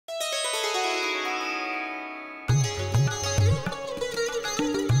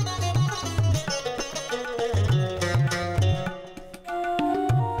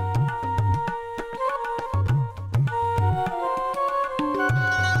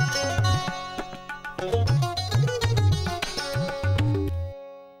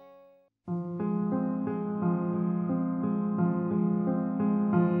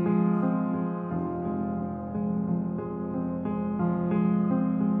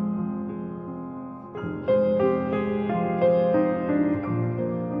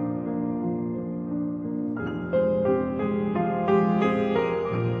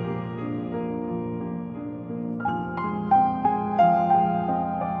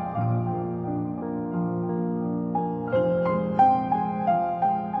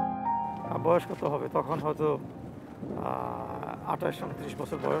বয়স কত হবে, তখন হয়তো 28-29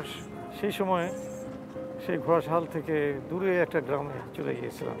 বছর বয়স। সেই সময় সেই ঘোড়াশাল থেকে দূরে একটা গ্রামে চলে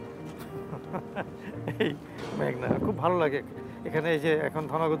গিয়েছিলাম। এই মেঘনা খুব ভালো লাগে এখানে। এই যে এখন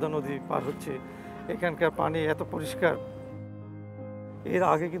ধনাগোদা নদী পার হচ্ছে, এখানকার পানি এত পরিষ্কার, এর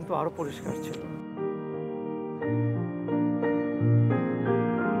আগে কিন্তু আরো পরিষ্কার ছিল।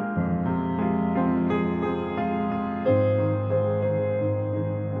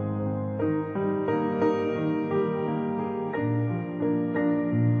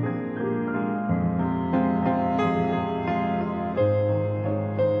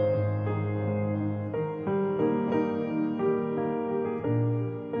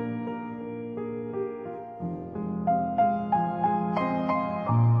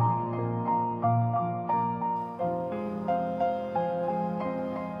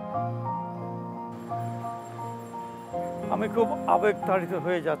 আমি খুব আবেগতাড়িত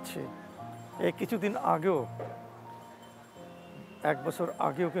হয়ে যাচ্ছি। এই কিছুদিন আগেও, 1 বছর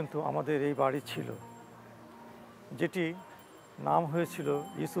আগেও কিন্তু আমাদের এই বাড়ি ছিল, যেটি নাম হয়েছিল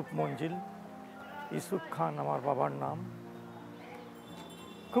ইউসুফ মঞ্জিল। ইউসুফ খান আমার বাবার নাম।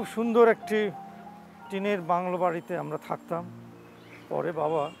 খুব সুন্দর একটি টিনের বাংলো বাড়িতে আমরা থাকতাম। পরে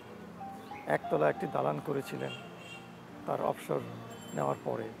বাবা একতলা একটি দালান করেছিলেন তার অবসর নেওয়ার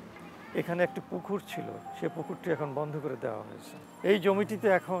পরে। এখানে একটি পুকুর ছিল, সে পুকুরটি এখন বন্ধ করে দেওয়া হয়েছে। এই জমিটিতে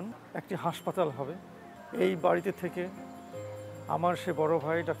এখন একটি হাসপাতাল হবে। এই বাড়িতে থেকে আমার সে বড়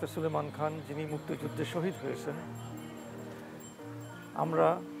ভাই ডাক্তার সুলেমান খান, যিনি মুক্তিযুদ্ধে শহীদ হয়েছেন, আমরা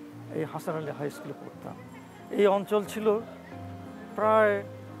এই হাসান আলী হাই স্কুলে পড়তাম। এই অঞ্চল ছিল প্রায়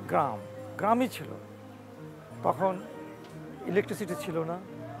গ্রামই ছিল। তখন ইলেকট্রিসিটি ছিল না,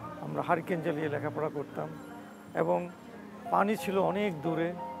 আমরা হারিকেন জ্বালিয়ে লেখাপড়া করতাম এবং পানি ছিল অনেক দূরে।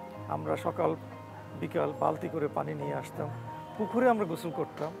 আমরা সকাল বিকাল বালতি করে পানি নিয়ে আসতাম, পুকুরে আমরা গোসল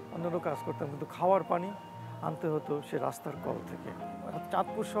করতাম, অন্যান্য কাজ করতাম, কিন্তু খাওয়ার পানি আনতে হতো সে রাস্তার কল থেকে।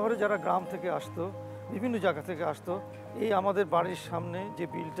 চাঁদপুর শহরে যারা গ্রাম থেকে আসতো, বিভিন্ন জায়গা থেকে আসতো, এই আমাদের বাড়ির সামনে যে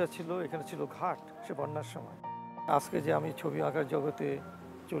বিলটা ছিল, এখানে ছিল ঘাট সে বন্যার সময়। আজকে যে আমি ছবি আঁকার জগতে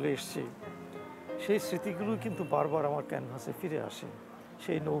চলে এসেছি, সেই স্মৃতিগুলো কিন্তু বারবার আমার ক্যানভাসে ফিরে আসে।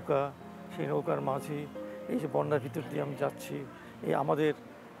 সেই নৌকা, সেই নৌকার মাঝি, এই যে বন্যার ভিতর দিয়ে আমি যাচ্ছি, এই আমাদের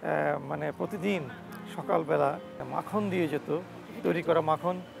মানে প্রতিদিন সকালবেলা মাখন দিয়ে যেত, তৈরি করা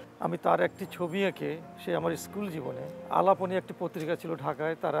মাখন। আমি তার একটি ছবি এঁকে, সে আমার স্কুল জীবনে, আলাপনী একটি পত্রিকা ছিল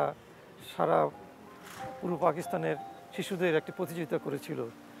ঢাকায়, তারা সারা পূর্ব পাকিস্তানের শিশুদের একটি প্রতিযোগিতা করেছিল,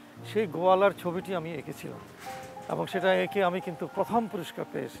 সেই গোয়ালার ছবিটি আমি এঁকেছিলাম এবং সেটা এঁকে আমি কিন্তু প্রথম পুরস্কার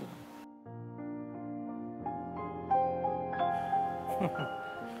পেয়েছিলাম।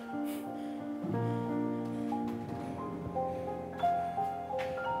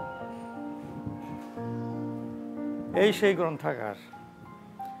 এই সেই গ্রন্থাগার।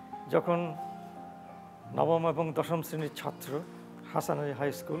 যখন নবম এবং দশম শ্রেণীর ছাত্র, হাসান আলী হাই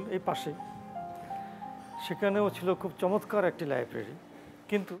স্কুল এই পাশে, সেখানেও ছিল খুব চমৎকার একটি লাইব্রেরি।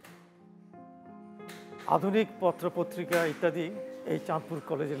 কিন্তু আধুনিক পত্রপত্রিকা ইত্যাদি এই চাঁদপুর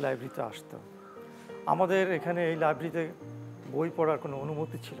কলেজের লাইব্রেরিতে আসতো। আমাদের এখানে এই লাইব্রেরিতে বই পড়ার কোনো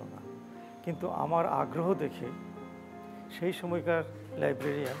অনুমতি ছিল না, কিন্তু আমার আগ্রহ দেখে সেই সময়কার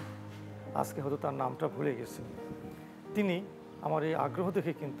লাইব্রেরিয়ান, আজকে হয়তো তার নামটা ভুলে গেছি, তিনি আমার এই আগ্রহ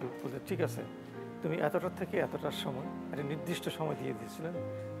দেখে কিন্তু বললেন, ঠিক আছে, তুমি এতটার থেকে এতটার সময়, একটা নির্দিষ্ট সময় দিয়ে দিয়েছিলেন,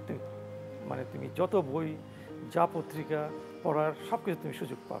 তুমি যত বই, যা পত্রিকা পড়ার সব কিছু তুমি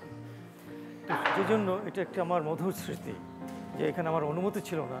সুযোগ পাবে। তো যে জন্য এটা একটি আমার মধুর স্মৃতি, যে এখানে আমার অনুমতি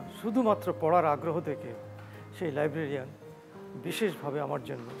ছিল না, শুধুমাত্র পড়ার আগ্রহ দেখে সেই লাইব্রেরিয়ান বিশেষভাবে আমার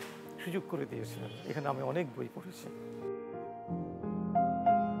জন্য সুযোগ করে দিয়েছিলেন। এখানে আমি অনেক বই পড়েছি।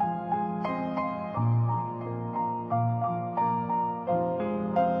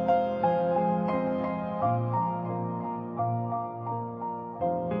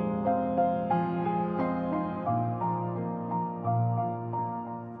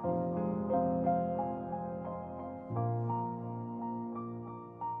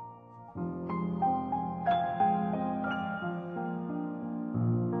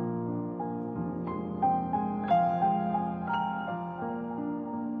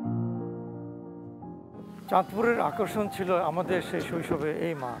 চাঁদপুরের আকর্ষণ ছিল আমাদের সেই শৈশবে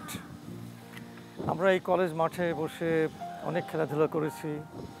এই মাঠ। আমরা এই কলেজ মাঠে বসে অনেক খেলাধুলা করেছি,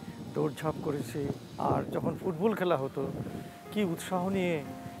 দৌড়ঝাঁপ করেছি। আর যখন ফুটবল খেলা হতো, কি উৎসাহ নিয়ে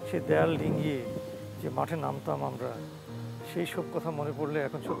সে দেয়াল ডিঙিয়ে যে মাঠে নামতাম আমরা, সেই সব কথা মনে পড়লে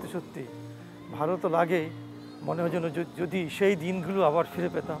এখন সত্যি সত্যি ভালো তো লাগেই। মনে হয় যেন যদি সেই দিনগুলো আবার ফিরে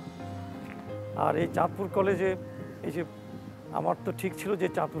পেতাম। আর এই চাঁদপুর কলেজে, এই যে আমার তো ঠিক ছিল যে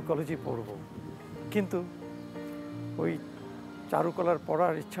চাঁদপুর কলেজেই পড়ব, কিন্তু ওই চারুকলার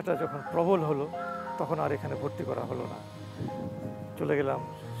পড়ার ইচ্ছাটা যখন প্রবল হলো তখন আর এখানে ভর্তি করা হলো না, চলে গেলাম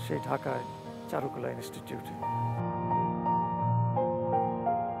সেই ঢাকায় চারুকলা ইনস্টিটিউটে।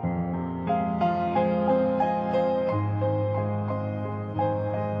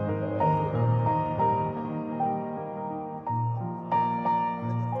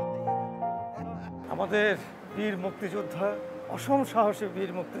 আমাদের বীর মুক্তিযোদ্ধা, অসম সাহসী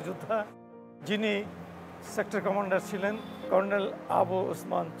বীর মুক্তিযোদ্ধা, যিনি সেক্টর কমান্ডার ছিলেন, কর্নেল আবু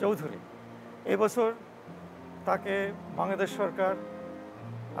ওসমান চৌধুরী, এবছর তাকে বাংলাদেশ সরকার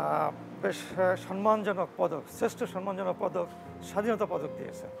বেশ সম্মানজনক পদক, শ্রেষ্ঠ সম্মানজনক পদক, স্বাধীনতা পদক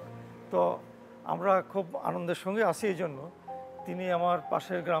দিয়েছে। তো আমরা খুব আনন্দের সঙ্গে আছি এই জন্য। তিনি আমার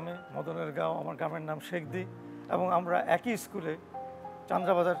পাশের গ্রামে, মদনের গাঁও, আমার গ্রামের নাম শেখদি, এবং আমরা একই স্কুলে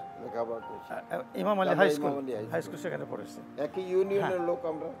চান্দ্রাবাজার ইমাম আলী হাই স্কুল সেখানে পড়েছি। একই ইউনিয়নের লোক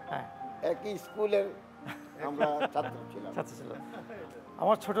আমরা, হ্যাঁ, একই স্কুলের আমরা ছাত্র ছিলাম।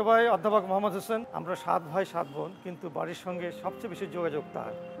 আমার ছোট ভাই অধ্যাপক মোহাম্মদ হোসেন। আমরা 7 ভাই 7 বোন, কিন্তু বাড়ির সঙ্গে সবচেয়ে বেশি যোগাযোগ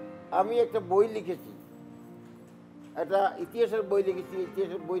তার। আমি একটা বই লিখেছি, একটা ইতিহাসের বই লিখেছি।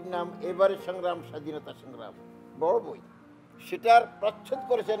 ইতিহাসের বইয়ের নাম এবারের সংগ্রাম, স্বাধীনতা সংগ্রাম, বড় বই। সেটার প্রচ্ছদ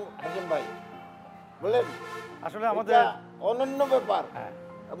করেছেন হাশেম ভাই, বলেন। আসলে আমাদের অনন্য ব্যাপার,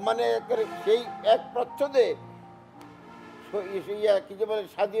 মানে সেই এক প্রচ্ছদে কি যে বলে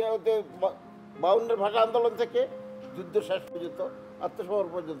স্বাধীনতা 52 ভাষা আন্দোলন থেকে যুদ্ধ শেষ পর্যন্ত,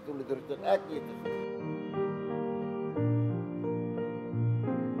 আত্মসমর্পণ পর্যন্ত তুলে ধরেছেন একই ইতিহাস।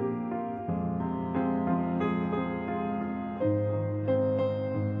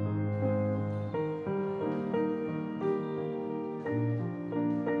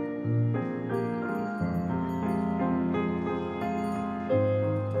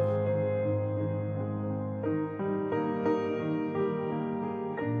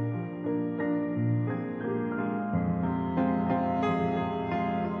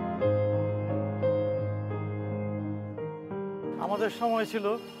 আমাদের সময় ছিল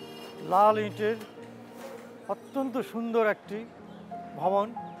লাল ইটের অত্যন্ত সুন্দর একটি ভবন,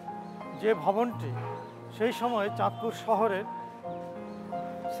 যে ভবনটি সেই সময় চাঁদপুর শহরের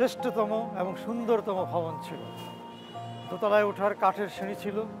শ্রেষ্ঠতম এবং সুন্দরতম ভবন ছিল। দোতলায় ওঠার কাঠের সিঁড়ি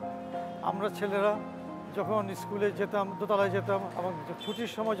ছিল। আমরা ছেলেরা যখন স্কুলে যেতাম, দোতলায় যেতাম, এবং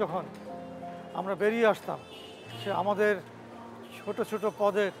ছুটির সময় যখন আমরা বেরিয়ে আসতাম, সে আমাদের ছোট ছোট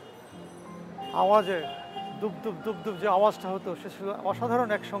পদের আওয়াজে দুব দুব দুব দুব যে আওয়াজটা হতো, সে ছিল অসাধারণ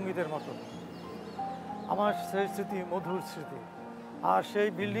এক সঙ্গীতের মতো। আমার সেই স্মৃতি, মধুর স্মৃতি। আর সেই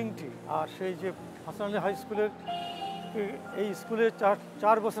বিল্ডিংটি, আর সেই যে হাসান আলী হাই স্কুলের, এই স্কুলে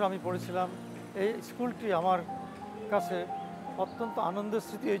 4 বছর আমি পড়েছিলাম। এই স্কুলটি আমার কাছে অত্যন্ত আনন্দের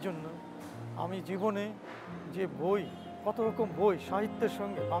স্মৃতি। এই জন্য আমি জীবনে যে বই, কত রকম বই, সাহিত্যের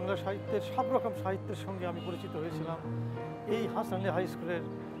সঙ্গে, বাংলা সাহিত্যের সব রকম সাহিত্যের সঙ্গে আমি পরিচিত হয়েছিলাম এই হাসান আলী হাই স্কুলের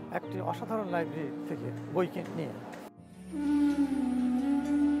একটি অসাধারণ লাইব্রেরি থেকে বই নিয়ে।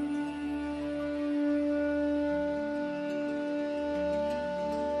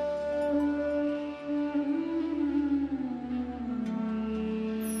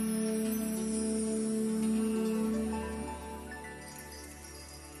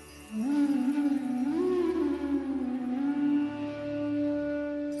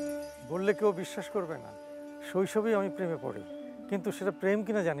 বললে কেউ বিশ্বাস করবে না, শৈশবেই আমি প্রেমে পড়ি। কিন্তু সেটা প্রেম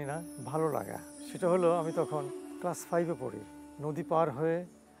কিনা জানি না, ভালো লাগা। সেটা হলো, আমি তখন ক্লাস 5-এ পড়ি। নদী পার হয়ে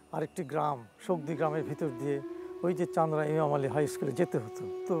আরেকটি গ্রাম, শোকদি গ্রামের ভিতর দিয়ে ওই যে চান্দ্রা ইমাম আলী হাই স্কুলে যেতে হতো।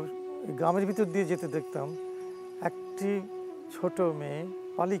 তো এই গ্রামের ভিতর দিয়ে যেতে দেখতাম একটি ছোট মেয়ে,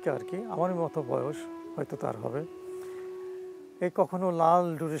 বালিকা আর কি, আমার মতো বয়স হয়তো তার হবে। এই কখনো লাল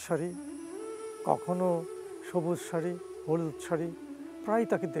ডুরে শাড়ি, কখনো সবুজ শাড়ি, হলুদ শাড়ি, প্রায়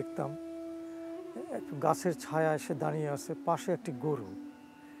তাকে দেখতাম। একটু গাছের ছায়া এসে দাঁড়িয়ে আছে, পাশে একটি গরু,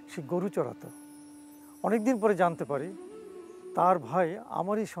 সে গরু চড়াতো। অনেকদিন পরে জানতে পারি তার ভাই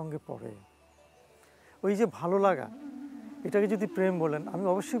আমারই সঙ্গে পড়ে। ওই যে ভালো লাগা, এটাকে যদি প্রেম বলেন, আমি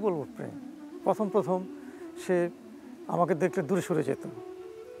অবশ্যই বলবো প্রেম। প্রথম সে আমাকে দেখলে দূরে সরে যেত,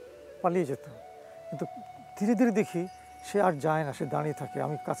 পালিয়ে যেত, কিন্তু ধীরে ধীরে দেখি সে আর যায় না, সে দাঁড়িয়ে থাকে।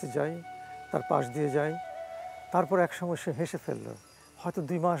 আমি কাছে যাই, তার পাশ দিয়ে যাই। তারপর একসময় সে হেসে ফেললো। হয়তো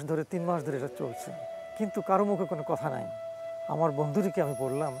 2 মাস ধরে, 3 মাস ধরে এটা চলছে, কিন্তু কারো মুখে কোনো কথা নাই। আমার বন্ধুটিকে আমি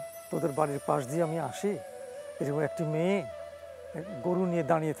বললাম, তোদের বাড়ির পাশ দিয়ে আমি আসি, এরকম একটি মেয়ে গরু নিয়ে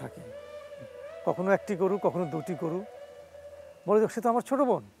দাঁড়িয়ে থাকে, কখনো একটি গরু, কখনো 2টি গরু। বলে, সে তো আমার ছোটো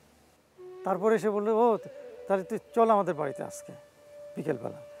বোন। তারপরে সে বললো, ও তাহলে তুই চল আমাদের বাড়িতে আজকে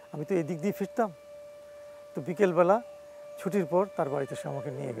বিকেলবেলা। আমি তো এদিক দিয়ে ফিরতাম, তো বিকেলবেলা ছুটির পর তার বাড়িতে সে আমাকে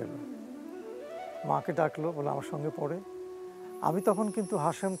নিয়ে গেল। মাকে ডাকলো, বলে আমার সঙ্গে পড়ে। আমি তখন কিন্তু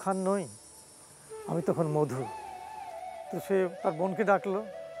হাশেম খান নই, আমি তখন মধু। তো সে তার বোনকে ডাকলো।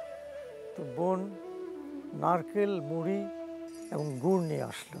 তো বোন নারকেল, মুড়ি এবং গুড় নিয়ে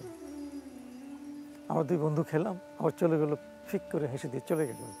আসলো। আমরা দুই বন্ধু খেলাম, আবার চলে গেলো, ফিক করে হেসে দিয়ে চলে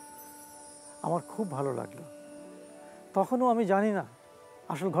গেল। আমার খুব ভালো লাগলো। তখনও আমি জানি না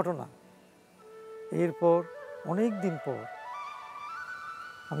আসল ঘটনা। এরপর অনেক দিন পর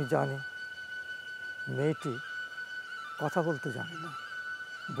আমি জানি মেয়েটি কথা বলতে জানে না,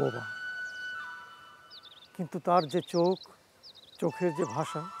 বোবা। কিন্তু তার যে চোখ, চোখের যে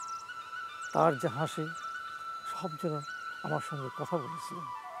ভাষা, তার যে হাসি, সব যেন আমার সঙ্গে কথা বলেছিল।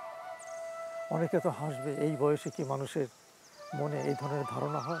 অনেকে তো হাসবে, এই বয়সে কি মানুষের মনে এই ধরনের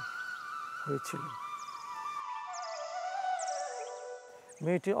ধারণা হয়েছিল।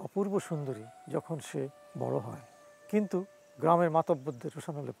 মেয়েটি অপূর্ব সুন্দরী যখন সে বড় হয়, কিন্তু গ্রামের মাতব্বরদের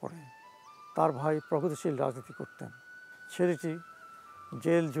রোষানলে পড়ে। তার ভাই প্রগতিশীল রাজনীতি করতেন। ছেলেটি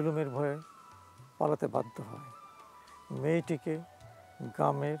জেল জুলুমের ভয়ে পালাতে বাধ্য হয়। মেয়েটিকে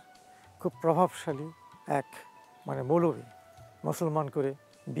গ্রামের খুব প্রভাবশালী এক মৌলবী মুসলমান করে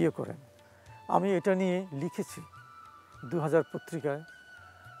বিয়ে করেন। আমি এটা নিয়ে লিখেছি 2000 পত্রিকায়,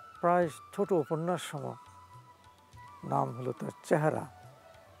 প্রায় ছোট উপন্যাস সম। নাম হলো তার চেহারা।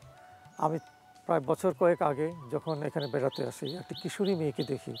 আমি প্রায় বছর কয়েক আগে যখন এখানে বেড়াতে আসি, একটি কিশোরী মেয়েকে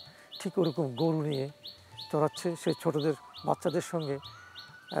দেখি ঠিক ওরকম গরু নিয়ে চড়াচ্ছে, সে ছোটদের বাচ্চাদের সঙ্গে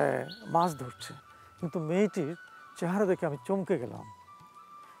মাছ ধরছে। কিন্তু মেয়েটির চেহারা দেখে আমি চমকে গেলাম।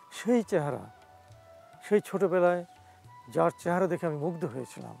 সেই চেহারা, সেই ছোটোবেলায় যার চেহারা দেখে আমি মুগ্ধ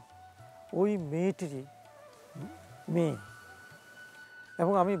হয়েছিলাম, ওই মেয়েটিরই মেয়ে।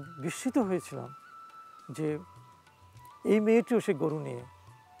 এবং আমি বিস্মিত হয়েছিলাম যে এই মেয়েটিও সে গরু নিয়ে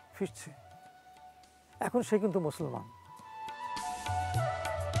ফিরছে। এখন সে কিন্তু মুসলমান।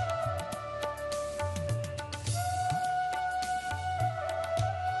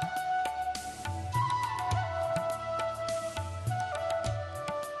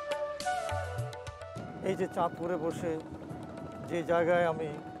 এই যে চাঁদপুরে বসে যে জায়গায় আমি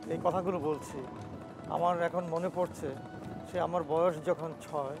এই কথাগুলো বলছি, আমার এখন মনে পড়ছে সে আমার বয়স যখন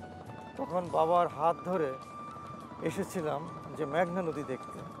 6, তখন বাবার হাত ধরে এসেছিলাম যে মেঘনা নদী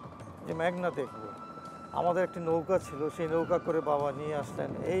দেখতে, যে মেঘনা দেখব। আমাদের একটি নৌকা ছিল, সেই নৌকা করে বাবা নিয়ে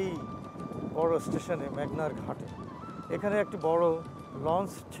আসলেন এই বড় স্টেশনে, মেঘনার ঘাটে। এখানে একটি বড়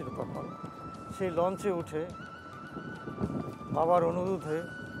লঞ্চ ছিল তখন। সেই লঞ্চে উঠে বাবার অনুরোধে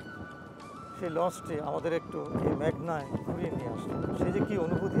সেই লঞ্চটি আমাদের একটু এই মেঘনায় ঘুরিয়ে নিয়ে আসলো। সেই যে কী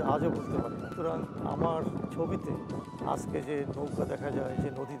অনুভূতি আজও বলতে পারি না। সুতরাং আমার ছবিতে আজকে যে নৌকা দেখা যায়, যে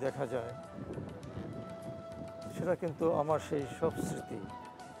নদী দেখা যায়, সেটা কিন্তু আমার সেই সব স্মৃতি।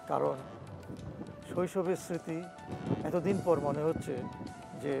 কারণ শৈশবের স্মৃতি এতদিন পর মনে হচ্ছে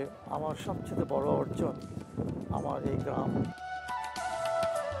যে আমার সবচেয়ে বড় অর্জন আমার এই গ্রাম।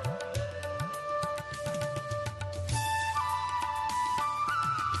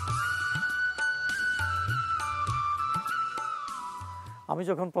 আমি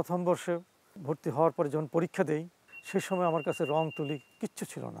যখন প্রথম বর্ষে ভর্তি হওয়ার পরে যখন পরীক্ষা দেই, সেই সময় আমার কাছে রং তুলি কিচ্ছু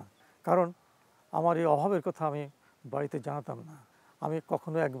ছিল না। কারণ আমার এই অভাবের কথা আমি বাড়িতে জানাতাম না। আমি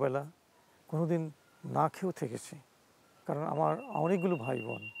কখনো একবেলা কোনো দিন না খেয়েও থেকেছি। কারণ আমার অনেকগুলো ভাই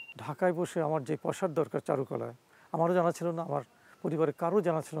বোন ঢাকায় বসে আমার যে পয়সার দরকার চারুকলায়, আমারও জানা ছিল না, আমার পরিবারের কারও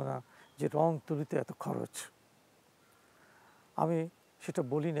জানা ছিল না যে রং তুলিতে এত খরচ। আমি সেটা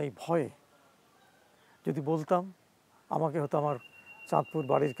বলি না এই ভয়ে। যদি বলতাম আমাকে হয়তো আমার চাঁদপুর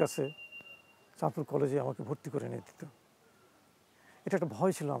বাড়ির কাছে চাঁদপুর কলেজে আমাকে ভর্তি করে নিয়ে দিত। এটা একটা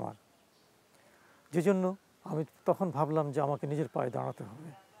ভয় ছিল আমার, যে জন্য আমি তখন ভাবলাম যে আমাকে নিজের পায়ে দাঁড়াতে হবে,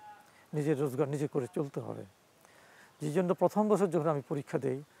 নিজের রোজগার নিজে করে চলতে হবে। যে জন্য প্রথম বছর যখন আমি পরীক্ষা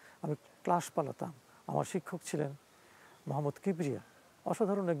দেই, আমি ক্লাস পালাতাম। আমার শিক্ষক ছিলেন মোহাম্মদ কিবরিয়া,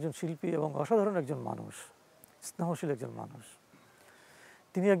 অসাধারণ একজন শিল্পী এবং অসাধারণ একজন মানুষ, স্নেহশীল একজন মানুষ।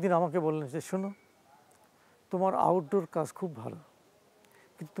 তিনি একদিন আমাকে বললেন যে, শোনো, তোমার আউটডোর কাজ খুব ভালো,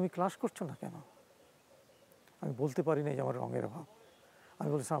 কিন্তু তুমি ক্লাস করছো না কেন? আমি বলতে পারি না যে আমার রঙের অভাব। আমি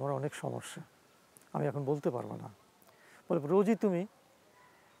বলেছি আমার অনেক সমস্যা, আমি এখন বলতে পারবো না। বলে, রোজই তুমি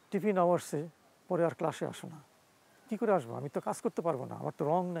টিফিন আওয়ার্সে পরে আর ক্লাসে আসো না। কী করে আসবো? আমি তো কাজ করতে পারবো না, আমার তো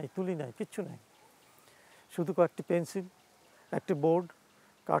রং নাই, তুলি নাই, কিচ্ছু নেই। শুধু কয়েকটি পেন্সিল, একটি বোর্ড,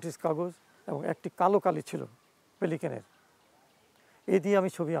 কার্টিজ কাগজ এবং একটি কালো কালি ছিল পেলিকেনের, এই দিয়ে আমি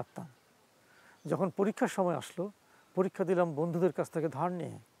ছবি আঁকতাম। যখন পরীক্ষার সময় আসলো, পরীক্ষা দিলাম বন্ধুদের কাছ থেকে ধার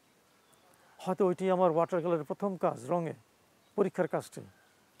নিয়ে। হয়তো ওইটি আমার ওয়াটার কালারের প্রথম কাজ, রঙে পরীক্ষার কাজটি।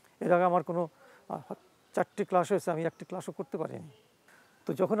 এর আগে আমার কোনো 4টি ক্লাস হয়েছে, আমি একটি ক্লাসও করতে পারিনি। তো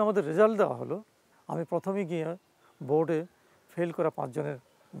যখন আমাদের রেজাল্ট দেওয়া হলো, আমি প্রথমে গিয়ে বোর্ডে ফেল করা 5 জনের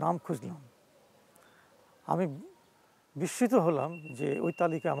নাম খুঁজলাম। আমি বিস্মিত হলাম যে ওই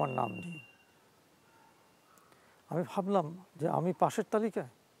তালিকায় আমার নাম নেই। আমি ভাবলাম যে আমি পাশের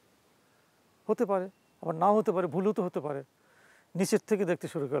তালিকায়, হতে পারে আবার নাও হতে পারে, ভুলও তো হতে পারে। নিচের থেকে দেখতে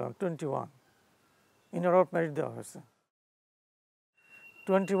শুরু করলাম 21, ইনার আউট মেরিট দেওয়া হয়েছে।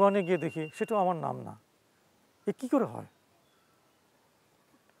 21-এ গিয়ে দেখি সেটাও আমার নাম না। এ কী করে হয়?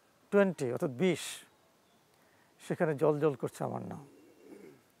 20 অর্থাৎ 20, সেখানে জল জল করছে আমার নাম।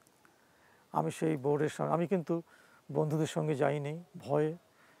 আমি সেই বোর্ডের সঙ্গে, আমি কিন্তু বন্ধুদের সঙ্গে যাইনি, ভয়ে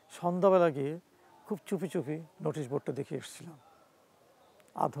সন্ধ্যাবেলা গিয়ে খুব চুপি চুপি নোটিশ বোর্ডটা দেখে এসেছিলাম,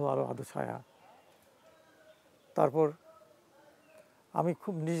 আধো আলো আধো ছায়া। তারপর আমি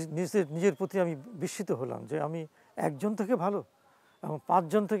খুব নিজের প্রতি আমি বিস্মিত হলাম যে আমি একজন থেকে ভালো এবং 5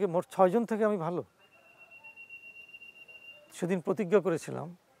 জন থেকে, মোট 6 জন থেকে আমি ভালো। সেদিন প্রতিজ্ঞা করেছিলাম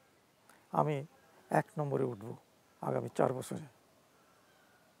আমি 1 নম্বরে উঠব আগামী 4 বছরে।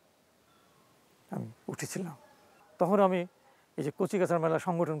 আমি উঠেছিলাম। তখন আমি এই যে কচিকাঁচার মেলা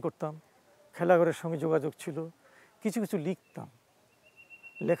সংগঠন করতাম, খেলাঘরের সঙ্গে যোগাযোগ ছিল, কিছু কিছু লিখতাম।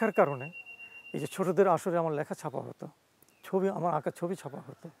 লেখার কারণে এই যে ছোটদের আসরে আমার লেখা ছাপা হতো, ছবি, আমার আঁকা ছবি ছাপা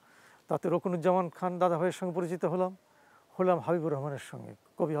হতো। তাতে রকুনুজ্জামান খান দাদা ভাইয়ের সঙ্গে পরিচিত হলাম হাবিবুর রহমানের সঙ্গে,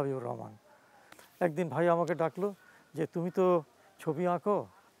 কবি হাবিবুর রহমান। একদিন ভাই আমাকে ডাকলো যে তুমি তো ছবি আঁকো।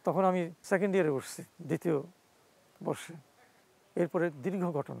 তখন আমি 2nd ইয়ারে উঠছি, 2য় বর্ষে। এরপরে দীর্ঘ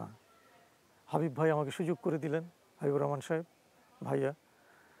ঘটনা, হাবিব ভাই আমাকে সুযোগ করে দিলেন, হাবিবুর রহমান সাহেব ভাইয়া,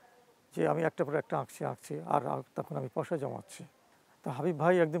 যে আমি একটা পর একটা আঁকছি আর তখন আমি পয়সা জমাচ্ছি। তা হাবিব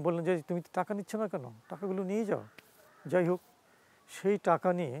ভাই একদিন বললেন যে তুমি টাকা নিচ্ছ না কেন, টাকাগুলো নিয়ে যাও। যাই হোক, সেই টাকা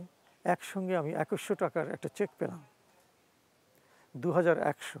নিয়ে একসঙ্গে আমি 2100 টাকার একটা চেক পেলাম।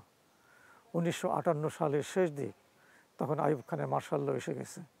 2100, 1958 সালের শেষ দিক, তখন আইয়ুব খানের মার্শাল ল এসে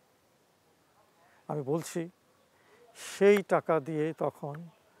গেছে। আমি বলছি সেই টাকা দিয়ে তখন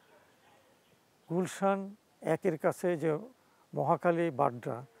গুলশান 1-এর কাছে যে মহাখালী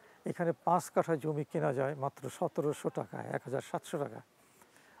বাড্ডা, এখানে 5 কাঠা জমি কেনা যায় মাত্র 1700 টাকায়, 1700 টাকা।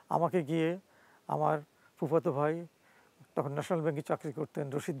 আমাকে গিয়ে আমার ফুফাতো ভাই, তখন ন্যাশনাল ব্যাংকে চাকরি করতেন,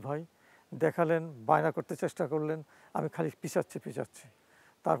 রশিদ ভাই, দেখালেন, বায়না করতে চেষ্টা করলেন, আমি খালি পিছাচ্ছি।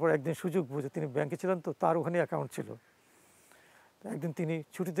 তারপর একদিন সুযোগ বুঝে, তিনি ব্যাংকে ছিলেন তো, তার ওখানে অ্যাকাউন্ট ছিল, একদিন তিনি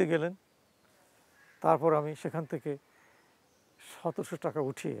ছুটিতে গেলেন। তারপর আমি সেখান থেকে 1700 টাকা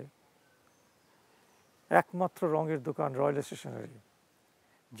উঠিয়ে একমাত্র রঙের দোকান রয়্যাল স্টেশনারি,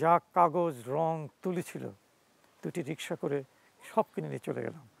 যা কাগজ রং তুলি ছিল, 2টি রিক্সা করে সব কিনে নিয়ে চলে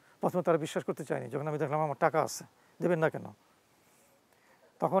গেলাম। প্রথমে তারা বিশ্বাস করতে চায়নি, যখন আমি দেখলাম আমার টাকা আছে, দেবেন না কেন।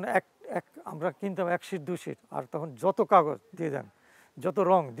 তখন আমরা কিনতাম 1 শিট 2 শিট, আর তখন যত কাগজ দিয়ে দেন, যত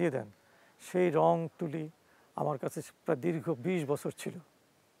রং দিয়ে দেন, সেই রং তুলি আমার কাছে প্রায় দীর্ঘ 20 বছর ছিল,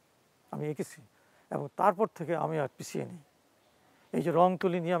 আমি এঁকেছি। এবং তারপর থেকে আমি আর পিছিয়ে নিই। এই যে রং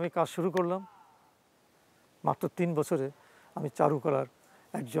তুলি নিয়ে আমি কাজ শুরু করলাম, মাত্র 3 বছরে আমি চারুকলার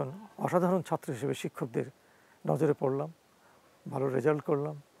একজন অসাধারণ ছাত্র হিসেবে শিক্ষকদের নজরে পড়লাম, ভালো রেজাল্ট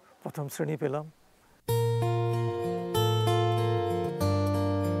করলাম, 1ম শ্রেণী পেলাম।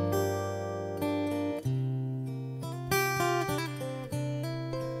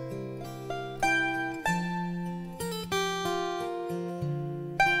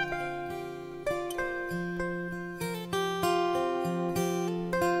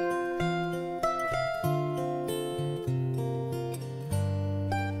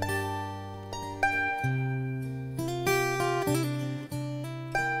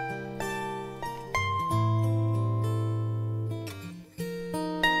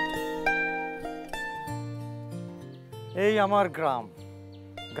 এই আমার গ্রাম,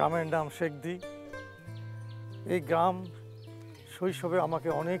 গ্রামের নাম শেখদি। এই গ্রাম শৈশবে আমাকে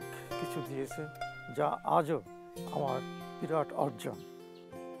অনেক কিছু দিয়েছে, যা আজও আমার বিরাট অর্জন।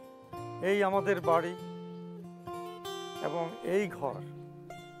 এই আমাদের বাড়ি এবং এই ঘর,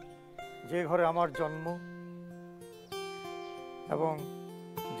 যে ঘরে আমার জন্ম এবং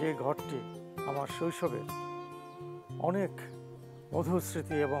যে ঘরটি আমার শৈশবের অনেক মধুর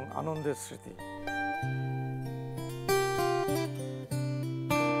স্মৃতি এবং আনন্দের স্মৃতি।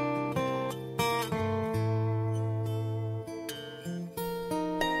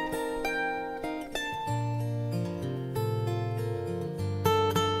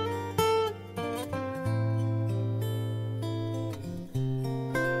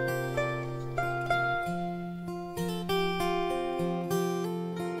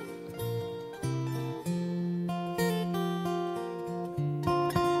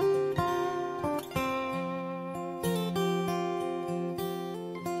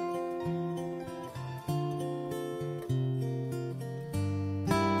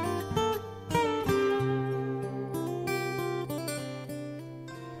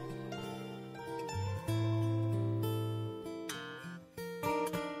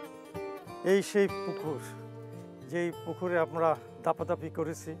 এই সেই পুকুর যেই পুকুরে আমরা দাপাদাপি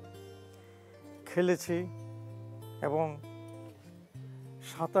করেছি, খেলেছি এবং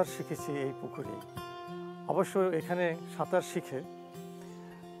সাঁতার শিখেছি এই পুকুরে। অবশ্য এখানে সাঁতার শিখে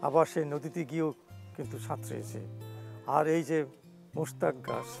আবার সেই নদীতে গিয়েও কিন্তু সাঁতরেছি। আর এই যে মুস্তাক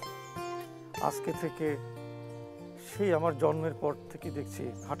গাছ, আজকে থেকে সেই আমার জন্মের পর থেকে দেখছি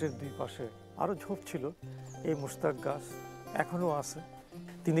ঘাটের দুই পাশে আরও ঝোপ ছিল, এই মুস্তাক গাছ এখনও আছে।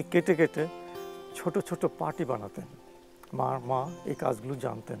 তিনি কেটে কেটে ছোট ছোট পাটি বানাতেন। মা এই কাজগুলো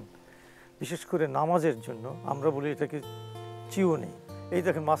জানতেন, বিশেষ করে নামাজের জন্য। আমরা বলি এটাকে চিউনি। এই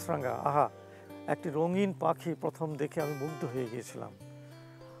দেখেন মাছরাঙা, আহা, একটি রঙিন পাখি প্রথম দেখে আমি মুগ্ধ হয়ে গিয়েছিলাম।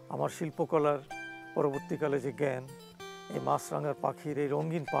 আমার শিল্পকলার পরবর্তীকালে যে জ্ঞান, এই মাছরাঙার পাখির এই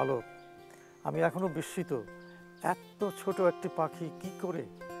রঙিন পালক, আমি এখনও বিস্মিত। এত ছোট একটি পাখি কি করে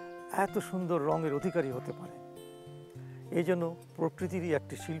এত সুন্দর রঙের অধিকারী হতে পারে? এই জন্য প্রকৃতিরই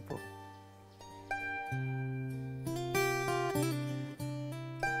একটি শিল্প।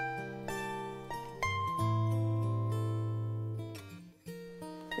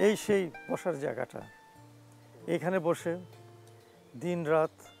 এই সেই বসার জায়গাটা, এখানে বসে দিন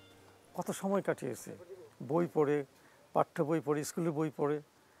রাত কত সময় কাটিয়েছে। বই পড়ে, পাঠ্য বই পড়ে, স্কুলের বই পড়ে,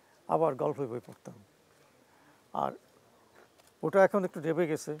 আবার গল্পের বই পড়তাম। আর ওটা এখন একটু ডেবে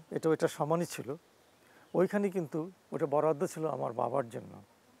গেছে, এটা সমানই ছিল। ওইখানে কিন্তু ওটা বরাদ্দ ছিল আমার বাবার জন্য,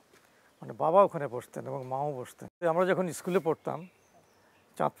 মানে বাবা ওখানে বসতেন এবং মাও বসতেন। আমরা যখন স্কুলে পড়তাম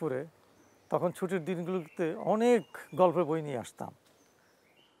চাঁদপুরে, তখন ছুটির দিনগুলোতে অনেক গল্পের বই নিয়ে আসতাম।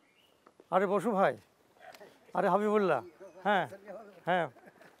 আরে বসু ভাই, আরে হাবিবুল্লাহ, হ্যাঁ হ্যাঁ,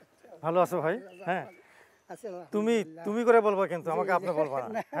 ভালো আছো ভাই? হ্যাঁ, তুমি তুমি করে বলবা, কিন্তু আমাকে আপনি বলবা না।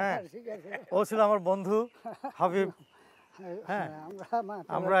 হ্যাঁ, ও ছিল আমার বন্ধু হাবিব। হ্যাঁ,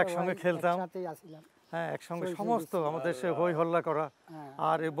 আমরা একসঙ্গে খেলতাম। হ্যাঁ, একসঙ্গে সমস্ত আমাদের সে হই হল্লা করা।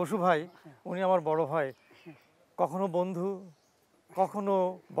 আর এই বসু ভাই, উনি আমার বড় ভাই, কখনো বন্ধু, কখনো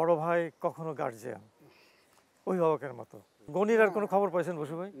বড় ভাই, কখনো গার্জিয়ান, অভিভাবকের মতো। গণির আর কোনো খবর পাইছেন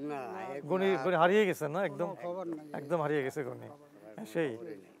বসু ভাই? গণি হারিয়ে গেছেন না? একদম হারিয়ে গেছে গণি, সেই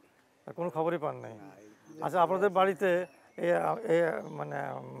আর কোনো খবরই পান নাই। আচ্ছা, আপনাদের বাড়িতে মানে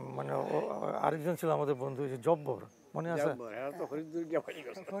মানে আরেকজন ছিল আমাদের বন্ধু, জব্বর, মনে আছে?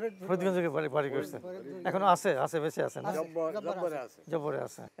 ফরিদগঞ্জে বাড়ি করছে, এখনো আছে, বেঁচে আছে না? জব্বরে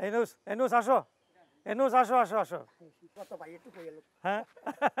আছে। এনুস আসো, এনুস আসো আসো আসো। হ্যাঁ,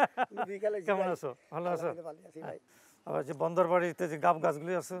 কেমন আছো? ভালো আছো? আবার যে বন্দর বাড়িতে যে গাব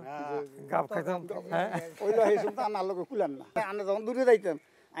গাছগুলি আছে, গাব খাইতাম। হ্যাঁ, খুলেন না, আমি যখন দূরে যাইতাম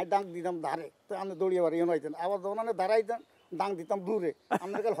আমি ডাং দিতাম ধারে, তো আমি দৌড়িয়ে বাড়ি আইতাম। আবার যখন আমি দাঁড়াইতাম ডাং দিতাম দূরে,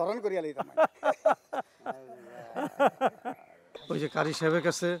 আমি হরণ করিয়া লইতাম। ওই যে কারি সাহেবের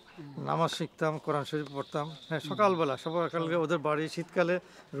কাছে নামাজ শিখতাম, কোরআন শরীফ পড়তাম। হ্যাঁ, সকালবেলা সকালে ওদের বাড়ি, শীতকালে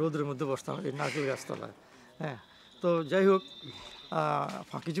রোদের মধ্যে বসতাম এই নারকেল গাছতলায়। হ্যাঁ, তো যাই হোক,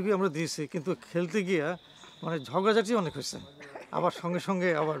 ফাঁকি ঝুঁকি আমরা দিয়েছি, কিন্তু খেলতে গিয়া মানে ঝগড়াঝাটি অনেক হয়েছে, আবার সঙ্গে সঙ্গে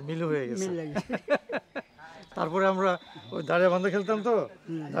আবার মিল হয়ে গেছে। তারপরে আমরা ওই দাঁড়িয়ে বান্ধা খেলতাম, তো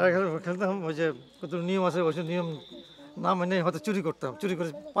দাঁড়িয়ে খেলতাম, ওই যে কত নিয়ম আছে, ওই নিয়ম না মেনে হয়তো চুরি করতাম, চুরি করে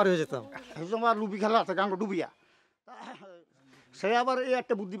পার হয়ে যেতাম। তোমার লুবি খেলা আছে গাঙ্গ ডুবিয়া, সে আবার এই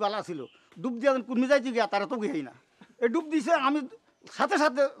একটা বুদ্ধি পালা ছিল, ডুব দিয়া কুর্মি যাইছি গিয়া তারা তো গিয়েই না। এই ডুব দিছে, আমি সাথে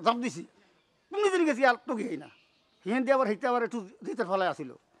সাথে জাপ দিছি, কুর্মি দিন গেছি আর তো গিয়েই না। হিন দিয়ে আবার হেঁটে আবার একটু দিতে ফলায়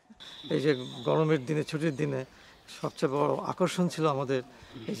আসিল। এই যে গরমের দিনে, ছুটির দিনে সবচেয়ে বড় আকর্ষণ ছিল আমাদের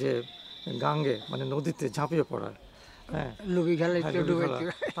এই যে গাঙ্গে, মানে নদীতে ঝাঁপিয়ে পড়া। হ্যাঁ, লুবি খেলা।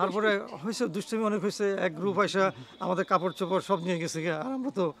 তারপরে হয়েছে দুষ্টুমি অনেক হয়েছে, এক গ্রুপ আসা আমাদের কাপড় চোপড় সব নিয়ে গেছে, আর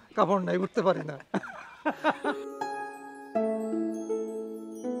আমরা তো কাপড় নাই, উঠতে পারি না।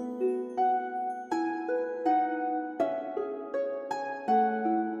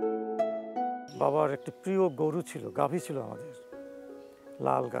 বাবার একটি প্রিয় গরু ছিল, গাভী ছিল আমাদের,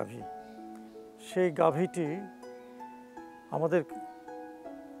 লাল গাভী। সেই গাভীটি আমাদের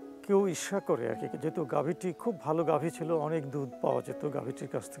কেউ ঈর্ষা করে আর কি, যেহেতু গাভীটি খুব ভালো গাভী ছিল, অনেক দুধ পাওয়া যেত গাভীটির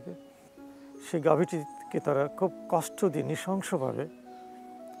কাছ থেকে। সেই গাভীটিকে তারা খুব কষ্ট দিয়ে নৃশংসভাবে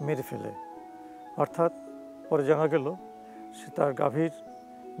মেরে ফেলে। অর্থাৎ পরে জানা গেল সে তার গাভীর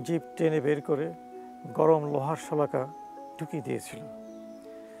জিভ টেনে বের করে গরম লোহার শলাকা ঢুকিয়ে দিয়েছিল।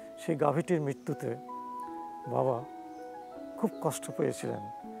 সেই গাভীটির মৃত্যুতে বাবা খুব কষ্ট পেয়েছিলেন,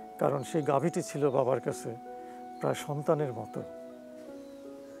 কারণ সেই গাভীটি ছিল বাবার কাছে প্রায় সন্তানের মতো।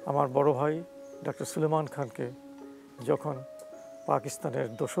 আমার বড় ভাই ডক্টর সুলেমান খানকে যখন পাকিস্তানের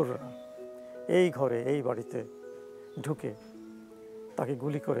দোসররা এই ঘরে, এই বাড়িতে ঢুকে তাকে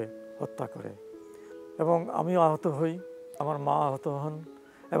গুলি করে হত্যা করে, এবং আমিও আহত হই, আমার মা আহত হন,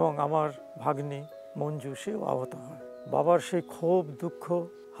 এবং আমার ভাগ্নি মঞ্জু সেও আহত হয়। বাবার সেই ক্ষোভ, দুঃখ,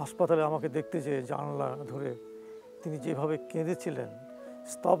 হাসপাতালে আমাকে দেখতে যেয়ে জানলা ধরে তিনি যেভাবে কেঁদেছিলেন,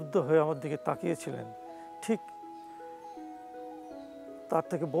 স্তব্ধ হয়ে আমার দিকে তাকিয়েছিলেন, ঠিক তার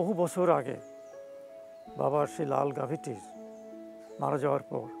থেকে বহু বছর আগে বাবার সেই লাল গাভীটির মারা যাওয়ার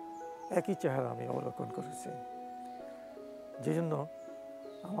পর একই চেহারা আমি অবলোকন করেছি। যে জন্য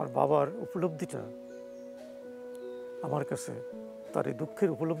আমার বাবার উপলব্ধিটা আমার কাছে, তার এই দুঃখের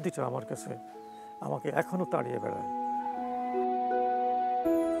উপলব্ধিটা আমার কাছে আমাকে এখনও তাড়িয়ে বেড়ায়।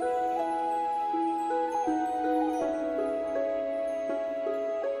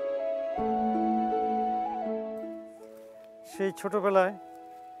 সেই ছোটবেলায়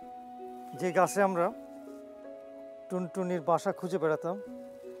যে গাছে আমরা টুনটুনির বাসা খুঁজে বেড়াতাম,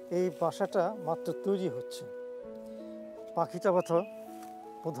 এই বাসাটা মাত্র তৈরি হচ্ছে। পাখিটা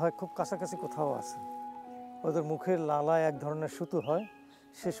বোধহয় খুব কাছাকাছি কোথাও আছে। ওদের মুখের লালায় এক ধরনের সুতো হয়,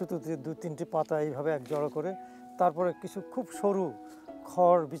 সে সুতোতে 2-3টি পাতা এইভাবে এক জড়ো করে তারপরে কিছু খুব সরু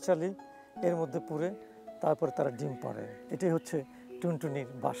খড় বিচালি এর মধ্যে পুরে তারপরে তারা ডিম পাড়ে। এটাই হচ্ছে টুনটুনির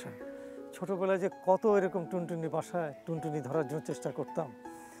বাসা। ছোটোবেলায় যে কত এরকম টুনটুনির বাসায় টুনটুনি ধরার জন্য চেষ্টা করতাম।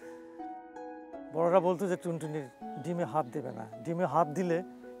 বড়রা বলতো যে টুনটুনির ডিমে হাত দেবে না, ডিমে হাত দিলে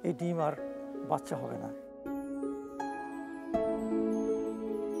এই ডিম আর বাচ্চা হবে না।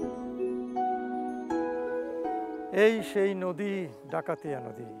 এই সেই নদী, ডাকাতিয়া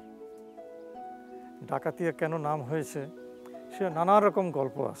নদী। ডাকাতিয়া কেন নাম হয়েছে সে নানা রকম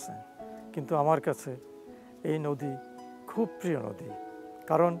গল্প আছে, কিন্তু আমার কাছে এই নদী খুব প্রিয় নদী।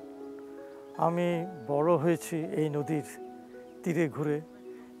 কারণ আমি বড় হয়েছি এই নদীর তীরে ঘুরে,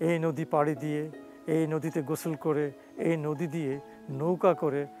 এই নদী পাড়ি দিয়ে, এই নদীতে গোসল করে, এই নদী দিয়ে নৌকা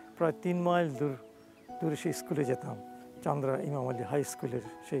করে প্রায় 3 মাইল দূরে সেই স্কুলে যেতাম। চান্দ্রা ইমাম আলী হাই স্কুলের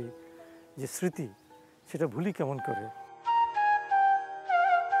সেই যে স্মৃতি, সেটা ভুলি কেমন করে।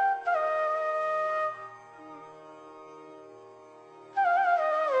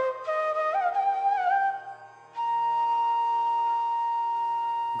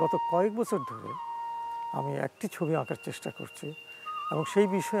 গত কয়েক বছর ধরে আমি একটি ছবি আঁকার চেষ্টা করছি, এবং সেই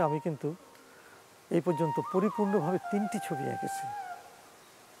বিষয়ে আমি কিন্তু এই পর্যন্ত পরিপূর্ণভাবে 3টি ছবি এঁকেছি।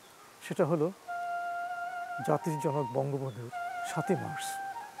 সেটা হলো জাতির জনক বঙ্গবন্ধুর 7ই মার্চ।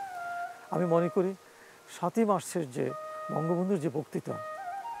 আমি মনে করি 7ই মার্চের যে বঙ্গবন্ধুর যে বক্তৃতা,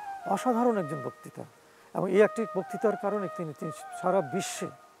 অসাধারণ একজন বক্তৃতা, এবং এই একটি বক্তৃতার কারণে তিনি সারা বিশ্বে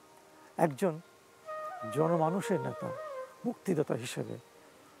একজন জনমানুষের নেতা, মুক্তিদাতা হিসেবে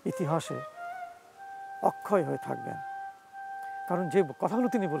ইতিহাসে অক্ষয় হয়ে থাকবেন। কারণ যে কথাগুলো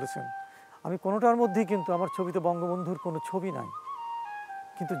তিনি বলেছেন, আমি কোনোটার মধ্যেই কিন্তু আমার ছবিতে বঙ্গবন্ধুর কোনো ছবি নাই,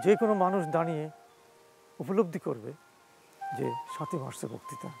 কিন্তু যে কোনো মানুষ দাঁড়িয়ে উপলব্ধি করবে যে 7ই মার্চের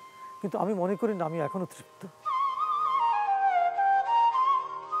বক্তৃতা। কিন্তু আমি মনে করি না, আমি এখনও তৃপ্ত।